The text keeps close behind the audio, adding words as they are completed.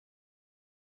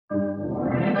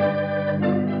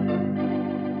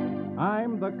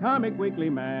I'm the Comic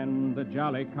Weekly Man, the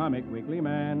jolly Comic Weekly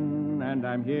Man, and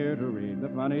I'm here to read the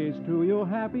funnies to you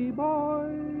happy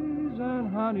boys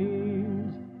and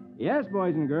honeys. Yes,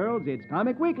 boys and girls, it's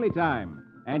Comic Weekly time.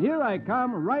 And here I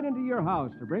come right into your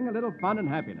house to bring a little fun and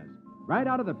happiness. Right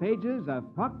out of the pages of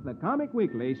Puck the Comic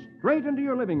Weekly, straight into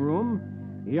your living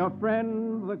room, your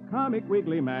friend, the Comic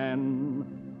Weekly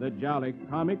Man, the jolly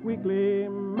Comic Weekly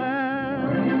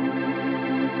Man.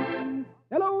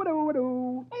 Hello, hello,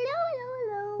 hello. Hello, hello,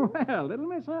 hello. Well, little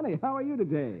Miss Honey, how are you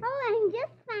today? Oh, I'm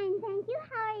just fine, thank you.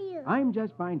 How are you? I'm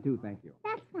just fine, too, thank you.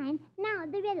 That's fine. Now,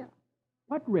 the riddle.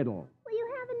 What riddle? Well, you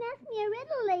haven't asked me a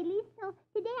riddle lately, so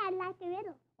today I'd like a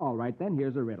riddle. All right, then,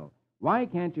 here's a riddle. Why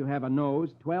can't you have a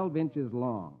nose 12 inches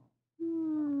long?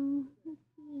 Let's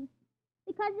see.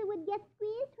 Because it would get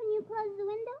squeezed when you close the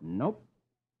window? Nope.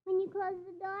 When you close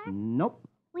the door? Nope.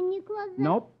 When you close the...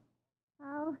 Nope.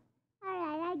 Oh, all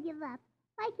right, I give up.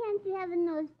 Why can't you have a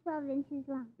nose 12 inches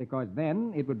long? Because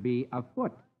then it would be a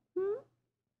foot.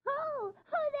 Oh,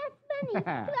 that's funny.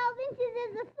 12 inches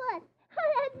is a foot. Oh,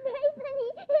 that's very funny.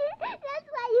 That's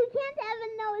why you can't have a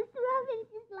nose 12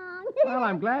 inches long. Well,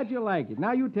 I'm glad you like it.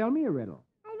 Now you tell me a riddle.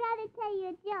 I'd rather tell you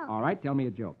a joke. All right, tell me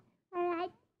a joke. All right,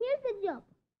 here's the joke.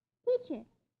 Teacher,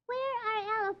 where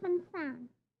are elephants found?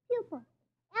 Pupil,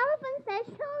 elephants are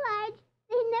so large,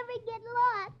 they never get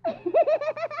lost.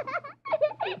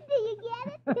 Do you get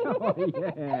it? Oh,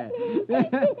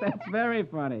 yeah. That's very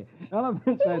funny.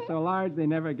 Elephants are so large they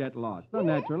never get lost. So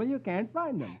naturally, you can't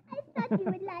find them. I thought you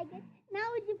would like it. Now,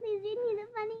 would you please read me the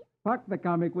funny? Puck the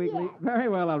Comic Weekly? Yes. Very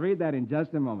well, I'll read that in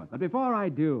just a moment. But before I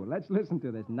do, let's listen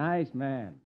to this nice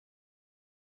man.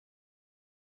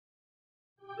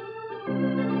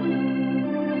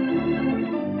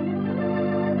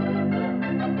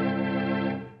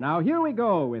 Now, here we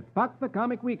go with Puck the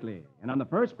Comic Weekly. And on the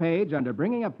first page, under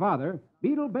Bringing Up Father,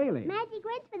 Beetle Bailey. Magic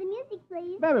words for the music,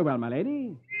 please. Very well, my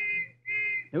lady.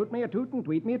 Toot me a toot and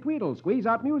tweet me a tweedle. Squeeze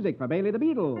out music for Bailey the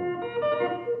Beetle.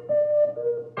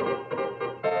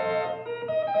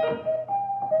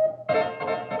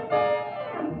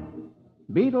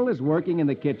 Beetle is working in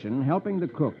the kitchen helping the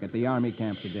cook at the army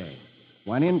camp today.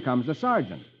 When in comes a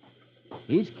sergeant.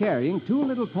 He's carrying two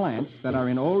little plants that are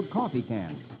in old coffee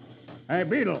cans. Hey,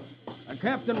 Beetle, the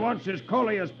captain wants his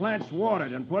coleus plants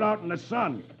watered and put out in the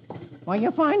sun. Well,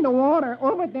 you find the water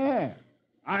over there.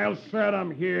 I'll set 'em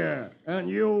here, and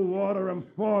you water 'em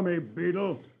for me,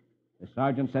 Beetle. The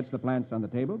sergeant sets the plants on the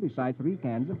table beside 3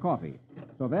 cans of coffee.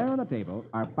 So there on the table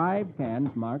are 5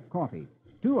 cans marked coffee,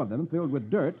 2 of them filled with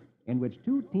dirt in which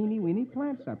 2 teeny-weeny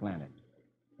plants are planted.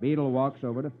 Beetle walks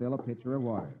over to fill a pitcher of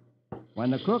water.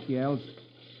 When the cook yells,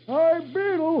 Hey,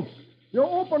 Beetle, you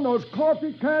open those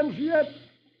coffee cans yet?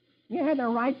 Yeah, they're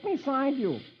right beside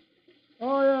you.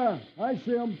 Oh, yeah, I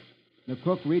see 'em. The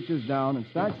cook reaches down and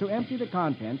starts to empty the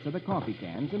contents of the coffee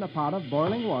cans in a pot of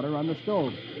boiling water on the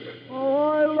stove. Oh,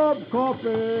 I love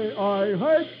coffee. I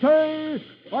hate tea.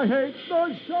 I hate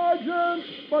the sergeant,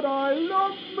 but I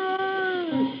love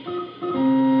me.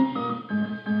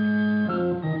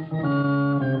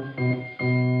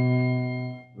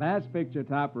 Last picture,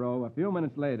 top row. A few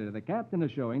minutes later, the captain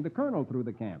is showing the colonel through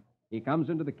the camp. He comes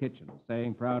into the kitchen,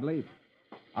 saying proudly,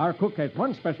 Our cook has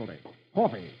one specialty,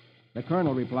 coffee. The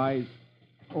colonel replies,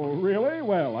 Oh, really?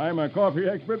 Well, I'm a coffee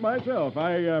expert myself.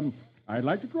 I'd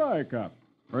like to try a cup.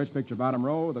 First picture, bottom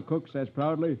row, the cook says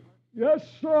proudly, Yes,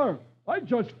 sir. I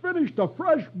just finished a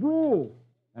fresh brew.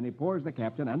 And he pours the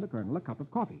captain and the colonel a cup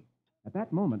of coffee. At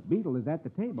that moment, Beetle is at the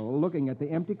table looking at the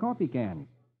empty coffee cans.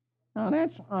 Now,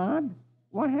 that's odd.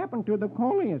 What happened to the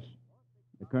coleus?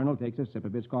 The colonel takes a sip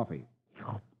of his coffee.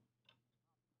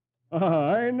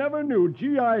 I never knew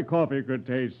GI coffee could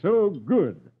taste so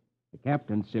good. The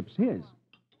captain sips his.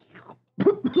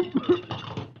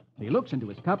 He looks into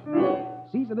his cup,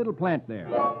 sees a little plant there.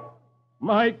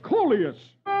 My coleus.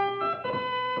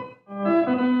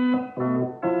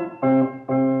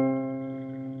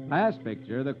 Last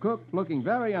picture, the cook, looking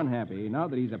very unhappy now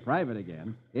that he's a private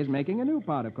again, is making a new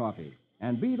pot of coffee.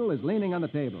 And Beetle is leaning on the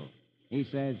table. He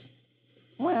says,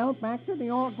 Well, back to the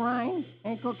old grind,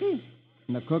 eh, Cookie?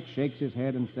 And the cook shakes his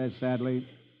head and says sadly,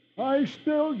 I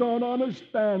still don't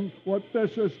understand what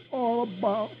this is all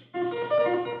about. Oh,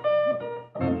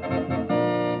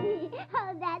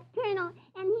 that's Colonel,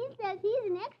 and he says he's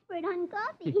an expert on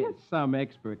coffee. He's some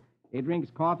expert. He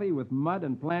drinks coffee with mud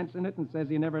and plants in it and says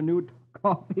he never knew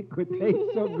coffee could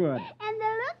taste so good. And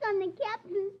the look on the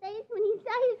captain's face when he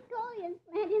saw his coleus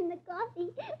plant in the coffee,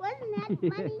 wasn't that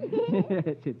funny?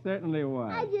 Yes, it certainly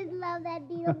was. I just love that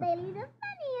Beetle Bailey. The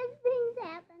funniest things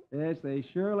happen. Yes, they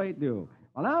surely do.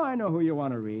 Well, now I know who you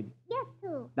want to read. Guess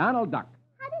who? Donald Duck.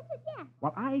 How did you guess?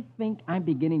 Well, I think I'm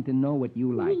beginning to know what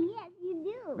you like. Yes, you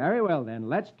do. Very well, then.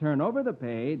 Let's turn over the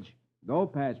page, go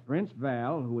past Prince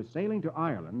Val, who is sailing to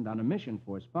Ireland on a mission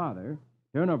for his father.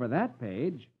 Turn over that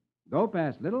page, go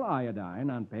past Little Iodine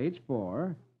on page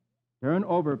 4, turn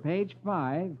over page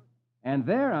 5, and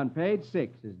there on page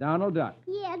 6 is Donald Duck.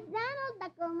 Yes, Donald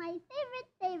Duckle, my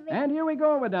favorite. And here we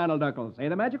go with Donald Duckle. Say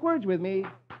the magic words with me.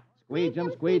 Squeeze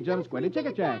 'em, squiddy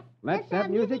chicka chack. Let's have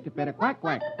music to fit a quack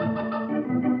quack.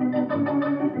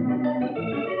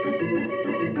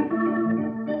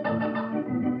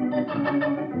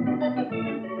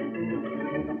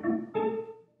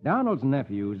 Donald's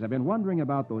nephews have been wondering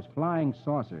about those flying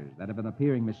saucers that have been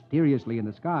appearing mysteriously in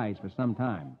the skies for some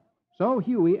time. So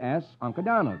Huey asks Uncle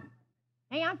Donald.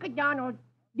 Hey, Uncle Donald,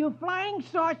 do flying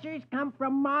saucers come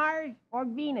from Mars or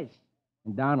Venus?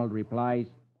 And Donald replies,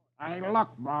 Hey, look,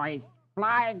 boys.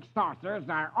 Flying saucers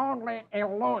are only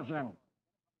illusions.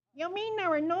 You mean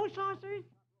there are no saucers?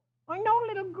 Or no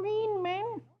little green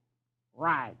men?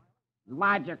 Right.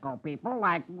 Logical people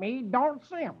like me don't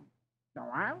see 'em. Do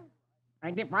I?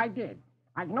 And if I did,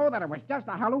 I'd know that it was just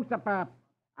a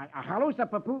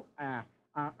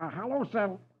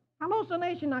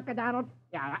Hallucination, Uncle Donald.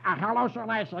 a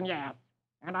hallucination, yes.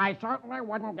 And I certainly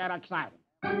wouldn't get excited.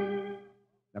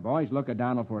 The boys look at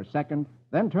Donald for a second,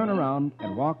 then turn around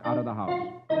and walk out of the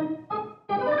house.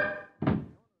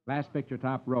 Last picture,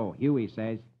 top row. Huey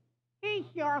says, He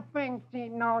sure thinks he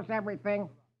knows everything.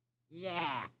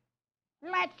 Yeah.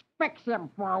 Let's fix him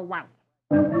for once.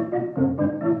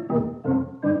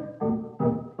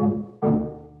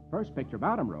 First picture,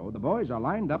 bottom row, the boys are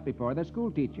lined up before their school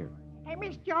teacher. Hey,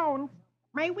 Miss Jones,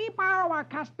 may we borrow our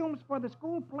costumes for the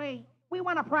school play? We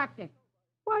want to practice.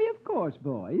 Why, of course,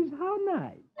 boys. How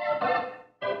nice.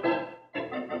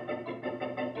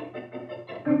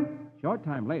 Short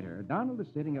time later, Donald is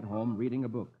sitting at home reading a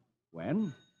book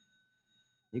when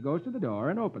he goes to the door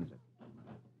and opens it.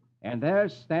 And there,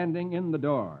 standing in the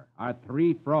door, are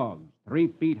 3 frogs, 3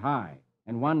 feet high.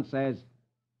 And one says,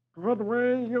 Could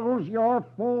we use your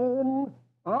phone?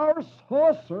 Our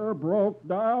saucer broke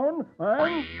down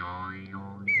and...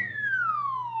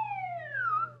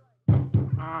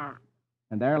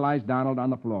 and there lies Donald on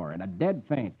the floor in a dead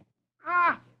faint.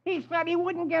 He said he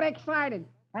wouldn't get excited.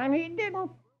 And he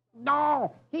didn't.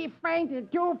 No, he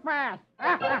fainted too fast.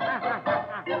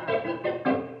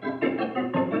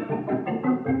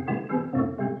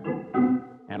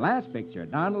 And last picture,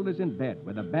 Donald is in bed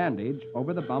with a bandage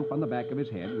over the bump on the back of his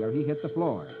head where he hit the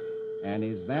floor. And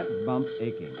is that bump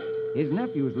aching? His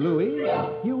nephews Louie,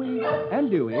 Huey, and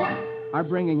Dewey are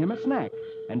bringing him a snack.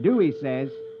 And Dewey says,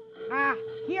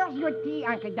 Here's your tea,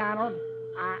 Uncle Donald.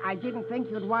 I didn't think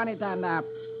you'd want it on,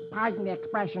 pardon the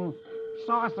expression,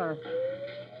 saucer.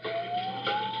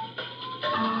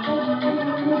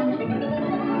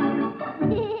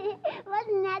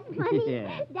 Wasn't that funny?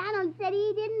 Yeah. Donald said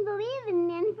he didn't believe in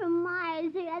men from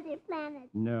Mars or other planets.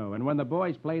 no. And when the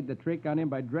boys played the trick on him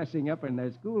by dressing up in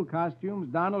their school costumes,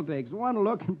 Donald takes one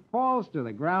look and falls to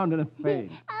the ground in a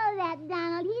faint. Oh, that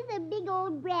Donald. He's a big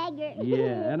old bragger.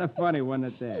 Yeah, and a funny one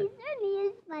at that. He certainly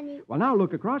is funny. Well, now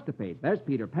look across the page. There's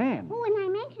Peter Pan. Oh, and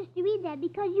I'm anxious to read that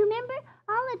because you remember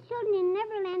all the children in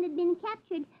Neverland had been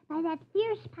captured by that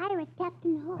fierce pirate,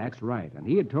 Captain Hook. That's right. And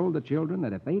he had told the children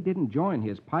that if they didn't join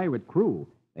his pirate crew,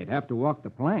 they'd have to walk the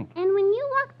plank. And when you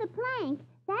walk the plank,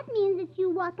 that means that you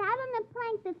walk out on the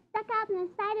plank that's stuck out in the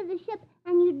side of the ship,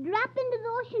 and you drop into the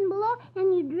ocean below,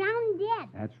 and you drown dead.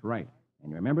 That's right. And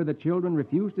you remember the children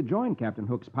refused to join Captain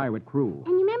Hook's pirate crew.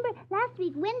 And you remember last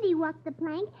week Wendy walked the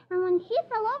plank, and when she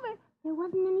fell over, there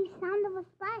wasn't any sound of a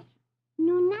splash.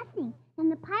 No, nothing.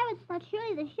 And the pirates thought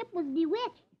surely the ship was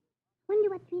bewitched. Wonder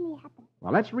what's really happened.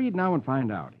 Well, let's read now and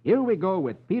find out. Here we go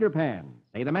with Peter Pan.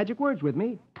 Say the magic words with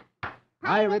me.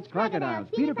 Pirates, crocodiles,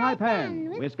 Peter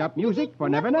Pan. Whisk up music for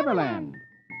Never Never Land.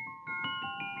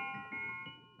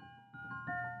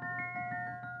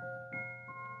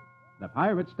 The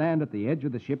pirates stand at the edge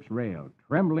of the ship's rail,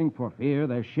 trembling for fear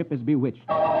their ship is bewitched.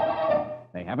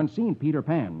 They haven't seen Peter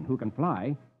Pan, who can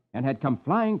fly, and had come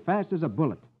flying fast as a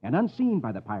bullet, and unseen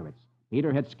by the pirates.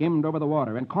 Peter had skimmed over the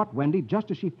water and caught Wendy just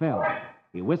as she fell.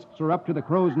 He whisks her up to the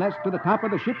crow's nest to the top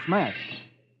of the ship's mast.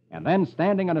 And then,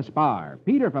 standing on a spar,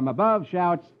 Peter from above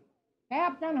shouts,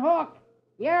 Captain Hook,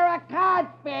 you're a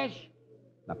codfish.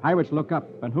 The pirates look up,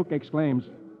 and Hook exclaims,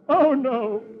 Oh,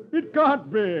 no, it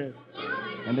can't be.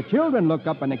 and the children look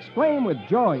up and exclaim with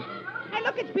joy. Hey,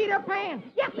 look, it's Peter Pan.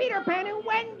 Yeah, Peter Pan and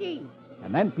Wendy.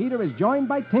 And then Peter is joined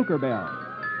by Tinkerbell.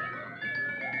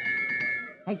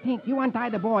 Hey, Tink, you untie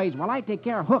the boys while I take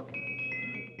care of Hook.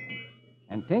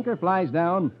 And Tinker flies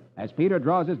down as Peter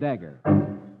draws his dagger.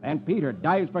 Then Peter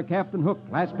dives for Captain Hook,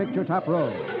 last picture, top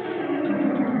row.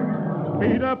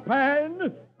 Peter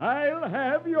Pan, I'll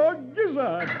have your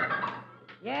gizzard.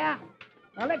 Yeah?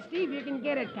 Well, let's see if you can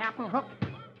get it, Captain Hook.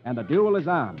 And the duel is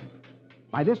on.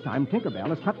 By this time, Tinkerbell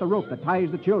has cut the rope that ties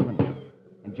the children.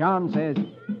 And John says,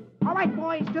 All right,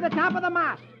 boys, to the top of the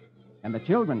mast. and the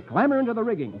children clamber into the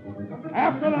rigging.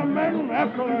 After them, men,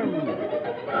 after them.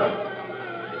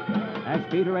 As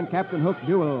Peter and Captain Hook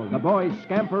duel, the boys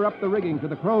scamper up the rigging to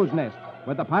the crow's nest,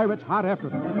 with the pirates hot after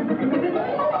them.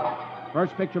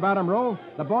 First picture, bottom row,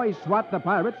 the boys swat the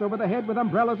pirates over the head with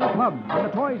umbrellas or clubs and the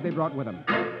toys they brought with them.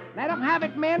 Let them have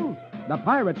it, men. The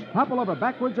pirates topple over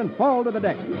backwards and fall to the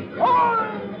deck.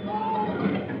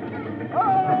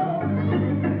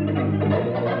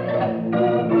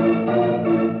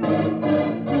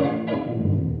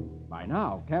 By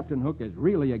now, Captain Hook is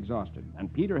really exhausted,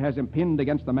 and Peter has him pinned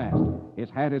against the mast. His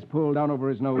hat is pulled down over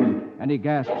his nose, and he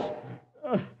gasps,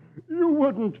 You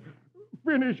wouldn't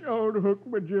finish old Hook,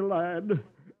 would you, lad?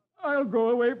 I'll go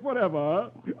away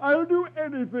forever. I'll do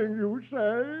anything you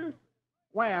say.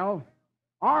 Well,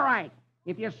 all right,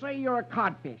 if you say you're a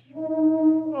codfish.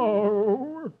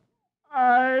 Oh,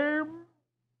 I'm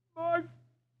a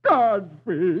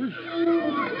codfish.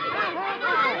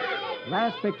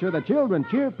 Last picture, the children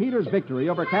cheer Peter's victory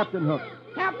over Captain Hook.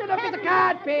 Captain Hook is a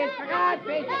codfish, a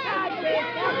codfish, a codfish.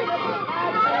 Captain Hook is a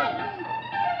codfish.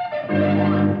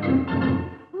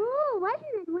 Oh,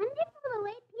 wasn't it wonderful the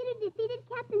way Peter defeated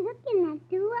Captain Hook in that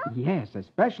duel? Yes,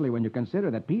 especially when you consider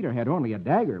that Peter had only a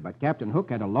dagger, but Captain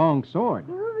Hook had a long sword.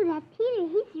 Oh, that Peter,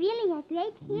 he's really a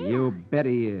great hero. You bet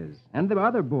he is. And the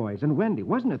other boys and Wendy.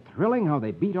 Wasn't it thrilling how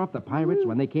they beat off the pirates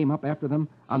when they came up after them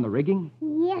on the rigging?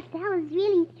 Yes, that was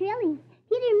really thrilling.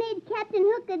 Peter made Captain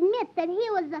Hook admit that he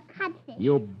was a codfish.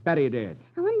 You bet he did.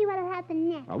 I wonder what'll happen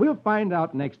next. Well, we'll find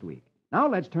out next week. Now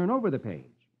let's turn over the page.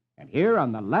 And here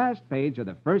on the last page of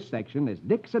the first section is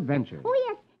Dick's adventure. Oh,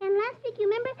 yes. And last week, you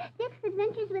remember, Dick's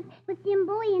adventures with Jim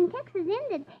Bowie in Texas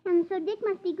ended. And so Dick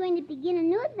must be going to begin a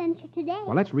new adventure today.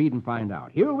 Well, let's read and find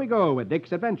out. Here we go with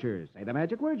Dick's adventures. Say the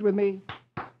magic words with me.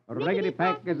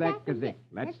 Riggedy-pack-a-zack-a-zick.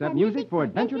 Let's have music for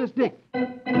Adventurous Dick.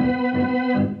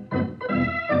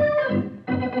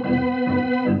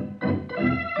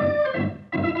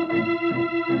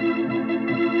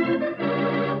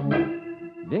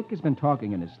 Dick has been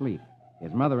talking in his sleep.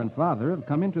 His mother and father have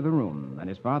come into the room, and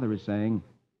his father is saying,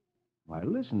 Why,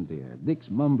 listen, dear, Dick's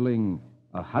mumbling,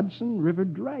 a Hudson River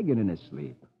dragon in his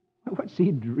sleep. What's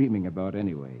he dreaming about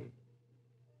anyway?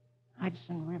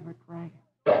 Hudson River dragon.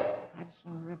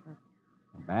 Hudson River.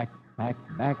 Back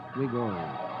we go.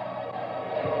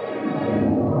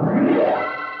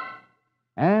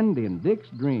 And in Dick's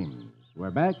dreams,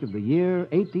 we're back of the year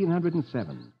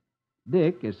 1807.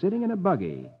 Dick is sitting in a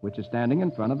buggy, which is standing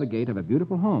in front of the gate of a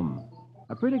beautiful home.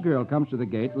 A pretty girl comes to the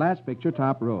gate, last picture,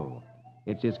 top row.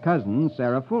 It's his cousin,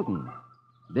 Sarah Fulton.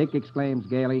 Dick exclaims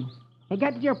gaily, Hey,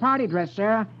 get to your party dress,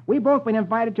 Sarah. We've both been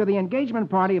invited to the engagement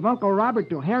party of Uncle Robert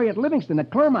to Harriet Livingston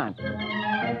at Claremont.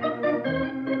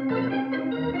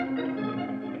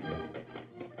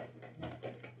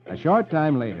 A short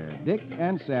time later, Dick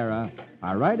and Sarah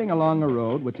are riding along a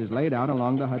road which is laid out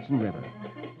along the Hudson River.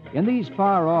 In these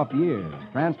far-off years,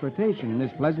 transportation is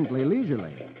pleasantly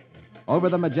leisurely. Over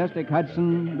the majestic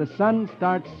Hudson, the sun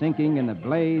starts sinking in a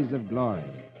blaze of glory.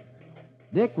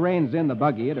 Dick reins in the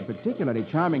buggy at a particularly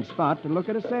charming spot to look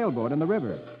at a sailboat in the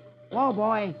river. Whoa,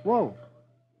 boy, whoa.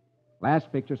 Last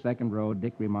picture, second row,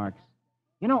 Dick remarks,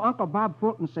 You know, Uncle Bob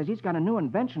Fulton says he's got a new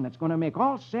invention that's going to make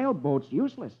all sailboats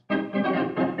useless.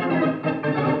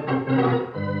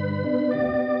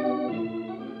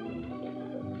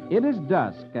 It is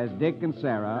dusk as Dick and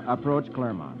Sarah approach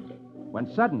Claremont,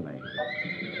 when suddenly,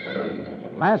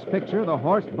 last picture, the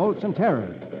horse bolts in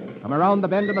terror. From around the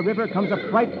bend of the river comes a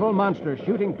frightful monster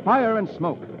shooting fire and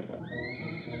smoke.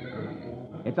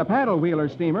 It's a paddle wheeler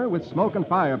steamer with smoke and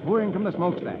fire pouring from the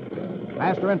smokestack.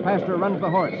 Faster and faster runs the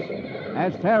horse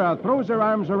as Sarah throws her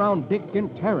arms around Dick in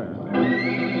terror.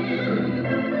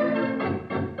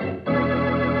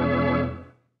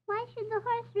 Why should the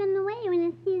horse run away when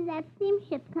it sees that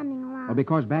steamship coming along? Well,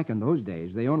 because back in those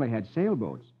days, they only had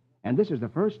sailboats. And this is the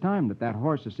first time that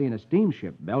horse has seen a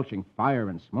steamship belching fire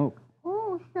and smoke.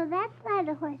 Oh, so that's why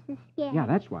the horse is scared. Yeah,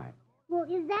 that's why. Well,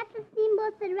 is that the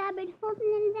steamboat that Robert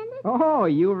Fulton invented? Oh,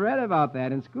 you read about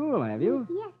that in school, have you?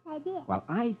 Yes, I did. Well,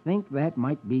 I think that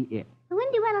might be it. I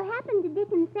wonder what'll happen to Dick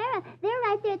and Sarah. They're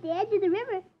right there at the edge of the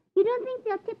river. You don't think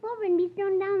they'll tip over and be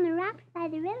thrown down the rocks by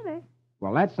the river?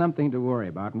 Well, that's something to worry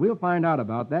about, and we'll find out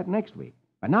about that next week.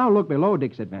 But now look below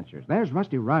Dick's adventures. There's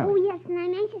Rusty Riley. Oh, yes, and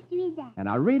I'm anxious to read that. And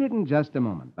I'll read it in just a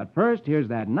moment. But first, here's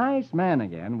that nice man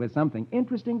again with something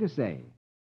interesting to say.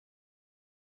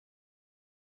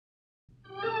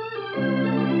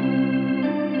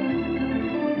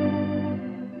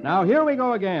 Now, here we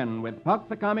go again with Puck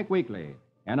the Comic Weekly.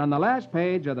 And on the last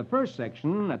page of the first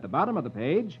section, at the bottom of the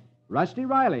page, Rusty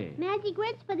Riley. Magic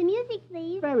words for the music,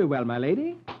 please. Very well, my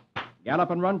lady.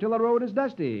 Gallop and run till the road is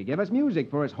dusty. Give us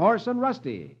music for his horse and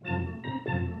Rusty.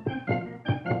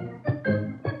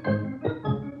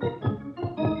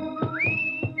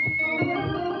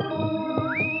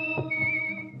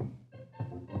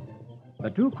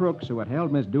 The two crooks who had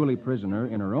held Miss Dooley prisoner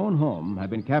in her own home have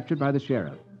been captured by the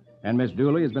sheriff, and Miss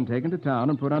Dooley has been taken to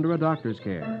town and put under a doctor's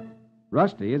care.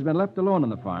 Rusty has been left alone on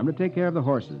the farm to take care of the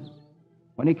horses.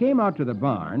 When he came out to the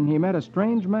barn, he met a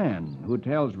strange man who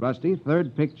tells Rusty,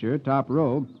 third picture, top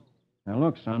row, "Now,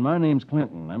 look, son, my name's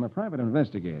Clinton. I'm a private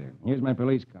investigator. Here's my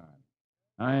police card.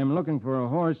 I'm looking for a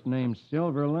horse named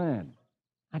Silver Lad."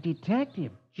 A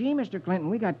detective? Gee, Mr. Clinton,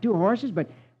 we got two horses, but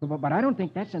I don't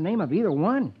think that's the name of either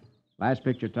one. Last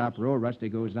picture, top row, Rusty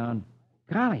goes on.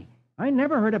 Golly, I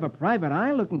never heard of a private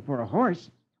eye looking for a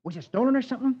horse. Was it stolen or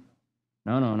something?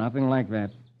 No, nothing like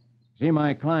that. See,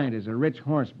 my client is a rich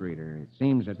horse breeder. It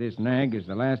seems that this nag is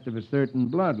the last of a certain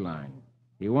bloodline.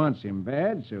 He wants him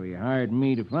bad, so he hired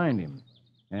me to find him.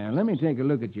 Now, let me take a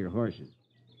look at your horses.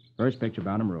 First picture,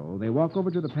 bottom row. They walk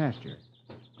over to the pasture.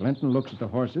 Clinton looks at the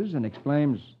horses and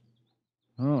exclaims,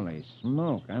 "Holy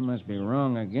smoke, I must be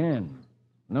wrong again.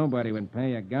 Nobody would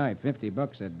pay a guy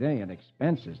 $50 a day and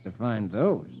expenses to find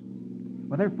those."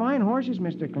 Well, they're fine horses,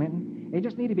 Mr. Clinton. They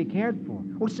just need to be cared for.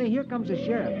 Oh, say, here comes the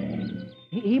sheriff.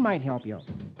 He might help you.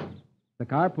 The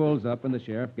car pulls up and the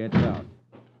sheriff gets out.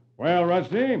 Well,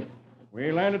 Rusty,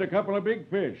 we landed a couple of big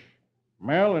fish.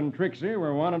 Mel and Trixie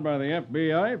were wanted by the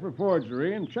FBI for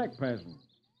forgery and check passing.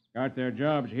 Got their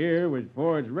jobs here with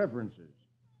forged references.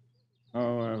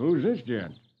 Oh, who's this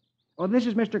gent? Oh, this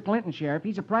is Mr. Clinton, Sheriff.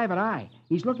 He's a private eye.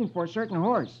 He's looking for a certain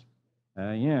horse.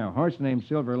 Yeah, a horse named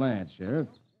Silver Lad, Sheriff.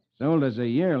 Sold as a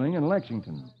yearling in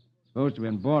Lexington. Supposed to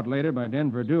have been bought later by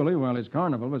Denver Dooley while his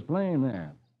carnival was playing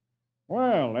there.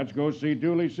 Well, let's go see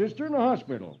Dooley's sister in the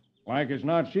hospital. Like as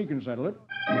not, she can settle it.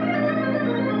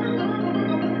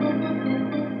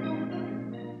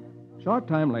 Short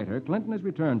time later, Clinton has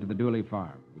returned to the Dooley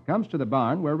farm. He comes to the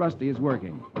barn where Rusty is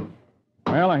working.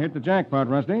 Well, I hit the jackpot,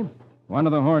 Rusty. One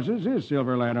of the horses is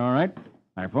Silver Lad, all right.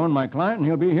 I phoned my client, and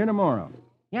he'll be here tomorrow.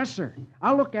 Yes, sir.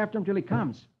 I'll look after him till he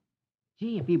comes.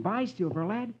 Gee, if he buys Silver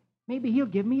Lad, maybe he'll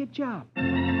give me a job. Ooh,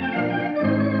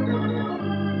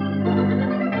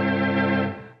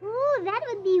 that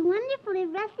would be wonderful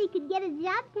if Rusty could get a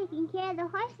job taking care of the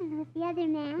horses with the other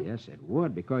man. Yes, it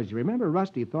would, because you remember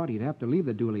Rusty thought he'd have to leave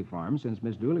the Dooley farm since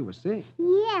Miss Dooley was sick.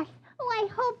 Yes. Oh, I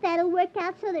hope that'll work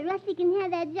out so that Rusty can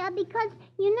have that job because,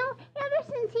 you know, ever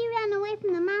since he ran away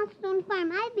from the Milestone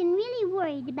farm, I've been really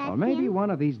worried about Well, maybe him.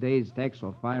 one of these days Tex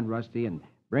will find Rusty and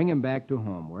bring him back to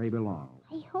home where he belongs.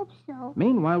 I hope so.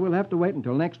 Meanwhile, we'll have to wait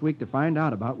until next week to find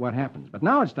out about what happens. But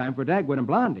now it's time for Dagwood and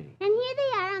Blondie. And here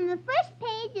they are on the first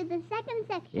page of the second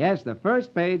section. Yes, the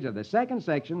first page of the second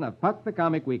section of Puck the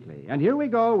Comic Weekly. And here we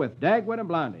go with Dagwood and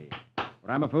Blondie.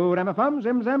 Ramafoo, Ramafum,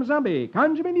 Zim Zam Zombie.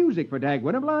 Conjure me music for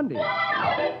Dagwood and Blondie.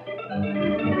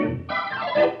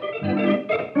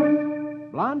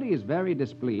 Blondie is very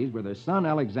displeased with her son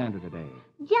Alexander today.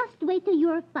 Just wait till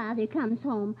your father comes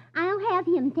home. I'll have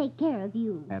him take care of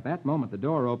you. At that moment, the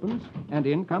door opens, and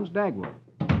in comes Dagwood.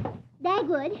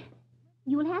 Dagwood,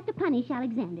 you will have to punish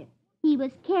Alexander. He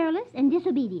was careless and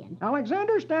disobedient.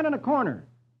 Alexander, stand in a corner.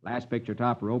 Last picture,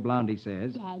 top row, Blondie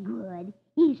says. Dagwood,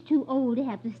 he's too old to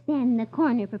have to stand in the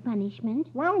corner for punishment.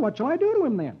 Well, what shall I do to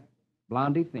him then?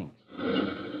 Blondie thinks.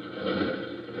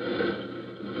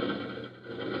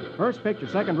 First picture,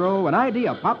 second row, an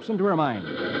idea pops into her mind.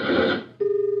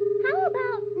 How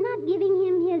about not giving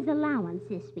him his allowance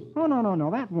this week? Oh,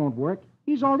 no, that won't work.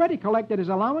 He's already collected his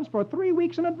allowance for 3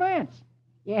 weeks in advance.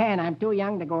 Yeah, and I'm too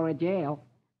young to go to jail.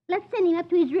 Let's send him up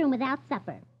to his room without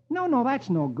supper. No, that's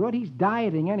no good. He's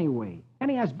dieting anyway. And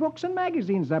he has books and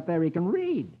magazines up there he can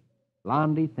read.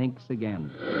 Blondie thinks again.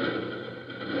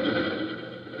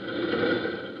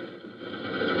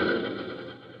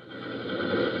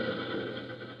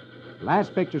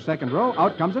 Last picture, second row,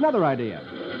 out comes another idea.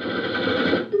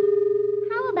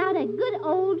 How about a good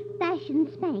old-fashioned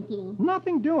spanking?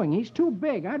 Nothing doing. He's too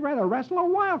big. I'd rather wrestle a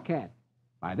wildcat.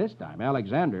 By this time,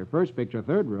 Alexander, first picture,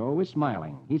 third row, is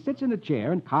smiling. He sits in a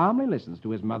chair and calmly listens to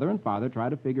his mother and father try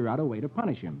to figure out a way to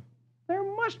punish him. There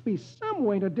must be some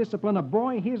way to discipline a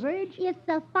boy his age. It's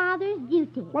the father's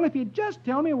duty. Well, if you'd just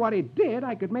tell me what he did,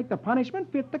 I could make the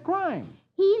punishment fit the crime.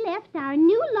 He left our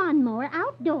new lawnmower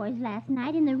outdoors last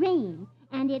night in the rain,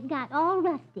 and it got all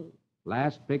rusty.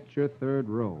 Last picture, third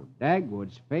row.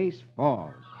 Dagwood's face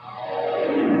falls.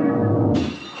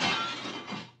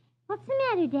 What's the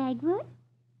matter, Dagwood?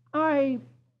 I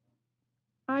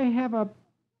have a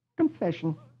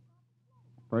confession.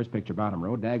 First picture, bottom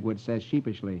row. Dagwood says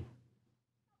sheepishly,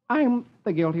 I'm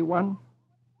the guilty one.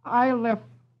 I left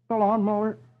the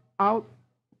lawnmower out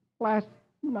last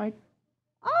night.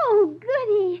 Oh,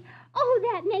 goody. Oh,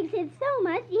 that makes it so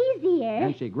much easier.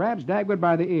 And she grabs Dagwood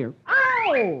by the ear.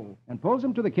 Ow! And pulls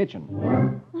him to the kitchen.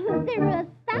 There are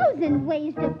 1,000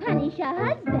 ways to punish a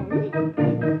husband.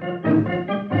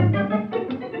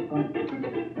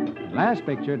 Last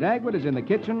picture, Dagwood is in the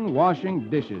kitchen washing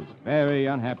dishes, very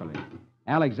unhappily.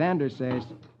 Alexander says,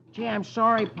 Gee, I'm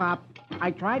sorry, Pop.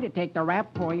 I tried to take the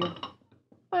rap for you.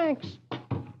 thanks.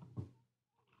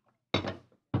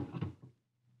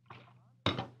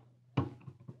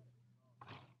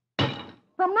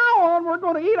 From now on, we're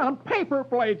going to eat on paper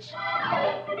plates.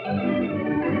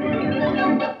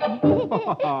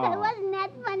 Wasn't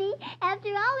that funny? After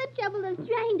all the trouble of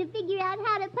trying to figure out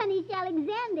how to punish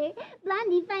Alexander,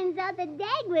 Blondie finds out that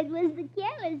Dagwood was the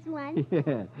careless one.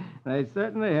 Yeah, they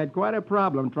certainly had quite a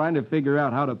problem trying to figure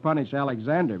out how to punish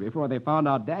Alexander before they found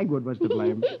out Dagwood was to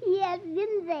blame. Yes,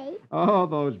 didn't they? Oh,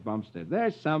 those Bumsteads.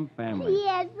 There's some family.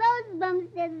 Yes, those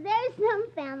Bumsteads, there's some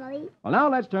family. Well, now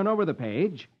let's turn over the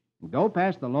page and go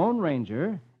past the Lone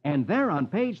Ranger. And there on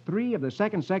page 3 of the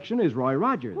second section is Roy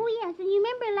Rogers. Oh, yes, and you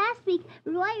remember last week,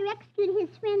 Roy rescued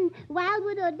his friend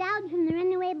Wildwood O'Dowd from the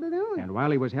runaway balloon. And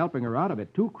while he was helping her out of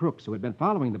it, 2 crooks who had been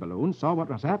following the balloon saw what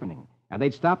was happening. And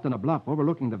they'd stopped on a bluff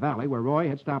overlooking the valley where Roy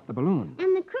had stopped the balloon.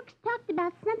 And the crooks talked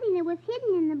about something that was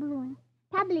hidden in the balloon.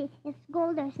 Probably it's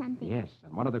gold or something. Yes,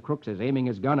 and one of the crooks is aiming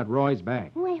his gun at Roy's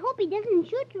back. Oh, I hope he doesn't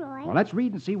shoot Roy. Well, let's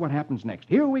read and see what happens next.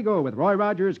 Here we go with Roy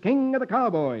Rogers, King of the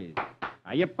Cowboys.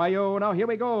 Hi-yip-hi-yo. Now here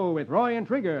we go with Roy and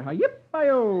Trigger.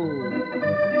 Hi-yip-hi-yo.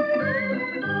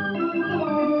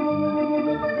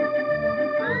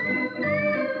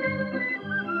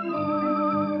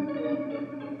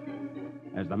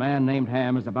 As the man named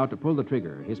Ham is about to pull the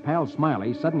trigger, his pal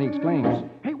Smiley suddenly exclaims,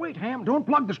 Hey, wait, Ham. Don't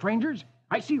plug the strangers.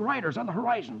 I see riders on the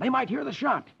horizon. They might hear the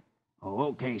shot. Oh,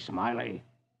 okay, Smiley.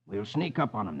 We'll sneak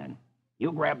up on them then.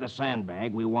 You grab the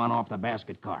sandbag we want off the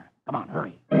basket car. Come on,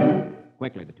 hurry.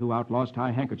 Quickly, the 2 outlaws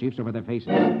tie handkerchiefs over their faces,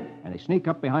 and they sneak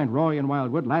up behind Roy and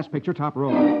Wildwood, last picture, top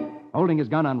row. Holding his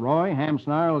gun on Roy, Ham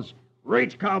snarls,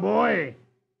 Reach, cowboy!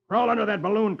 Crawl under that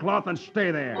balloon cloth and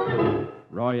stay there.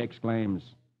 Roy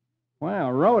exclaims,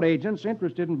 Well, road agents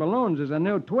interested in balloons is a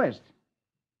new twist.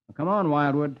 Well, come on,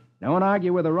 Wildwood. Don't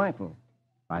argue with a rifle.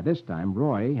 By this time,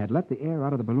 Roy had let the air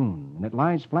out of the balloon, and it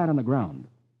lies flat on the ground.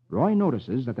 Roy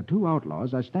notices that the 2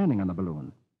 outlaws are standing on the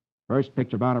balloon. First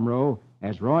picture, bottom row.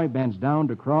 As Roy bends down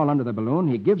to crawl under the balloon,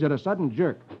 he gives it a sudden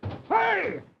jerk.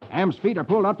 Hey! Ham's feet are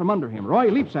pulled out from under him. Roy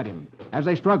leaps at him. As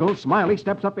they struggle, Smiley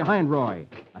steps up behind Roy.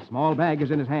 A small bag is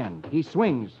in his hand. He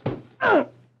swings.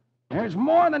 There's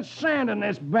more than sand in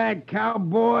this bag,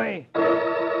 cowboy.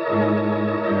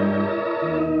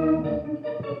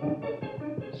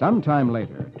 Sometime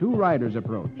later, 2 riders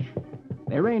approach.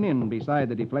 They rein in beside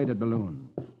the deflated balloon.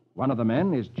 One of the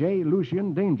men is J.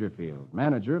 Lucian Dangerfield,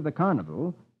 manager of the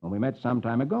carnival, whom we met some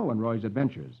time ago in Roy's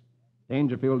adventures.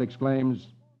 Dangerfield exclaims,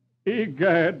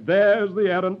 Egad, there's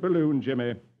the errant balloon,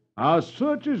 Jimmy. Our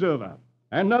search is over.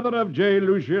 Another of J.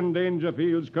 Lucian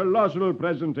Dangerfield's colossal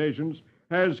presentations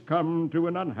has come to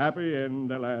an unhappy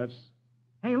end, alas.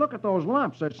 Hey, look at those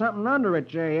lumps. There's something under it,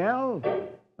 J.L.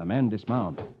 The men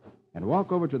dismount and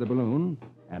walk over to the balloon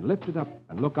and lift it up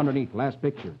and look underneath. Last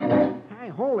picture. Hey,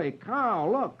 holy cow,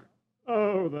 look.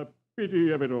 Oh, the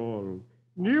pity of it all.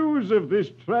 News of this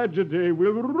tragedy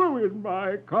will ruin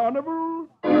my carnival.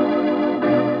 Oh,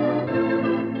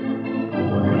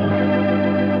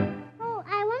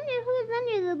 I wonder who's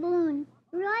under the balloon.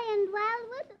 Roy and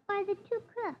Wildwood or the 2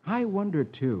 crooks? I wonder,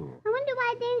 too. I wonder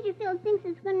why Dangerfield thinks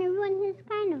it's going to ruin his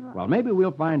carnival. Well, maybe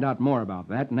we'll find out more about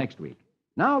that next week.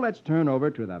 Now let's turn over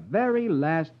to the very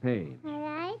last page. All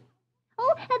right.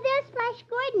 Oh, there's Flash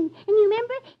Gordon. And you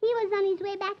remember, he was on his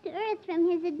way back to Earth from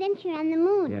his adventure on the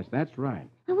moon. Yes, that's right.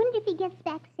 I wonder if he gets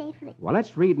back safely. Well,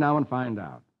 let's read now and find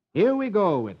out. Here we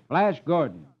go with Flash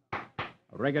Gordon.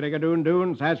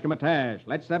 Rig-a-dig-a-doon-doon, saskimatash.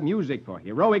 Let's have music for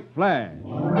Heroic Flash.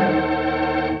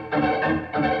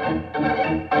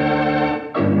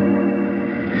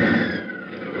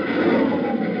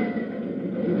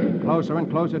 Closer and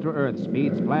closer to Earth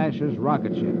speeds Flash's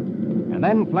rocket ship. And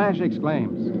then Flash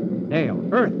exclaims, Dale,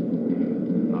 Earth.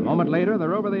 A moment later,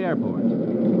 they're over the airport.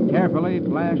 Carefully,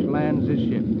 Flash lands his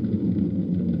ship.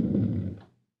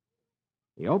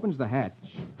 He opens the hatch.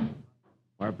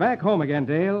 We're back home again,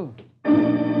 Dale.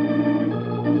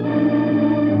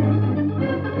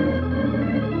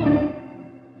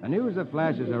 The news of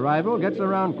Flash's arrival gets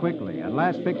around quickly, and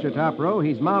last picture top row,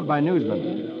 he's mobbed by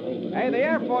newsmen. Hey, the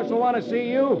Air Force will want to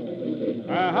see you.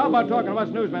 How about talking to us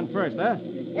newsmen first, huh?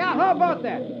 Yeah, how about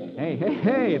that?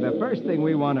 Hey, the first thing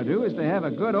we want to do is to have a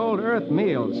good old Earth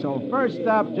meal. So first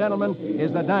stop, gentlemen,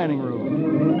 is the dining room.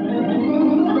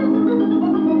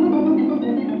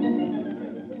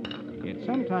 It's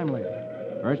sometime later.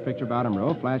 First picture bottom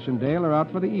row, Flash and Dale are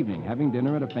out for the evening, having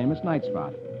dinner at a famous night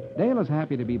spot. Dale is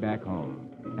happy to be back home,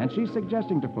 and she's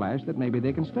suggesting to Flash that maybe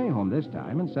they can stay home this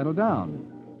time and settle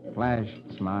down. Flash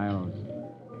smiles.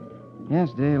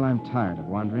 Yes, Dale, I'm tired of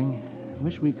wandering.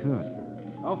 Wish we could.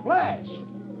 Oh, Flash!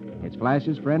 It's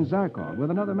Flash's friend Zarkov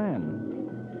with another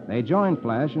man. They join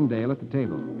Flash and Dale at the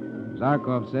table.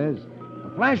 Zarkov says,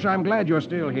 Flash, I'm glad you're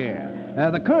still here.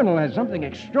 The Colonel has something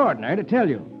extraordinary to tell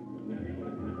you.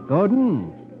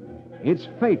 Gordon, it's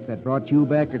fate that brought you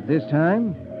back at this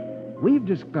time. We've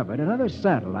discovered another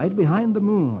satellite behind the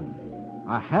moon.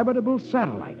 A habitable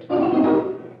satellite.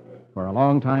 For a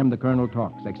long time, the Colonel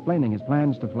talks, explaining his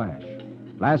plans to Flash.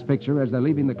 Last picture, as they're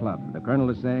leaving the club, the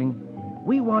Colonel is saying,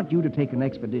 we want you to take an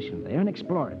expedition there and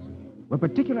explore it. We're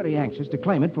particularly anxious to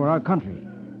claim it for our country.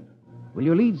 Will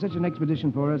you lead such an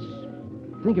expedition for us?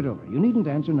 Think it over. You needn't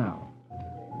answer now.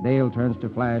 Dale turns to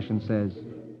Flash and says,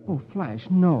 Oh, Flash,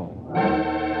 no.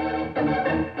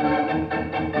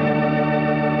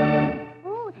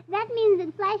 Oh, that means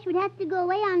that Flash would have to go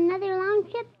away on another long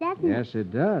trip, doesn't it? Yes,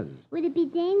 it does. Would it be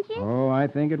dangerous? Oh, I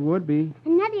think it would be.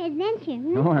 Another adventure,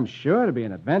 hmm? Oh, I'm sure it'd be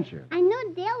an adventure. I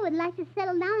know Dale would like to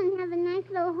settle down and have a nice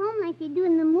little home like they do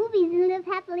in the movies and live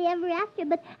happily ever after,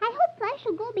 but I hope Flash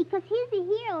will go because he's a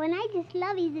hero and I just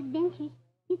love his adventures.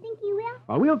 You think he will?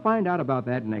 Well, we'll find out about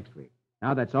that next week.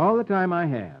 Now, that's all the time I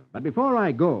have. But before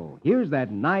I go, here's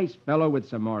that nice fellow with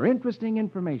some more interesting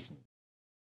information.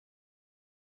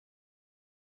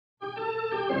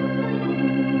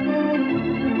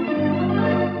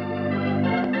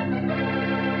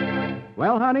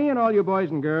 Well, honey, and all you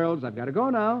boys and girls, I've got to go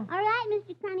now. All right,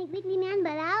 Mr. Chronic Weekly Man,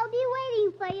 but I'll be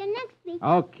waiting for you next week.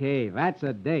 Okay, that's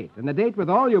a date. And the date with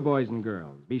all you boys and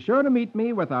girls. Be sure to meet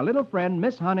me with our little friend,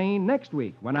 Miss Honey, next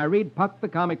week when I read Puck the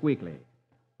Comic Weekly.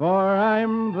 For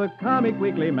I'm the Comic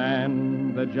Weekly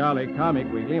Man, the jolly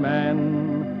Comic Weekly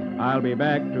Man. I'll be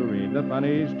back to read the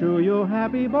funnies to you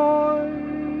happy boys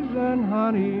and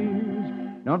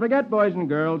honeys. Don't forget, boys and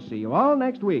girls, see you all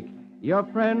next week. Your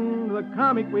friend, the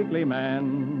Comic Weekly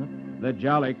Man, the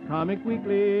jolly Comic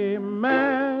Weekly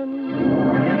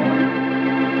Man.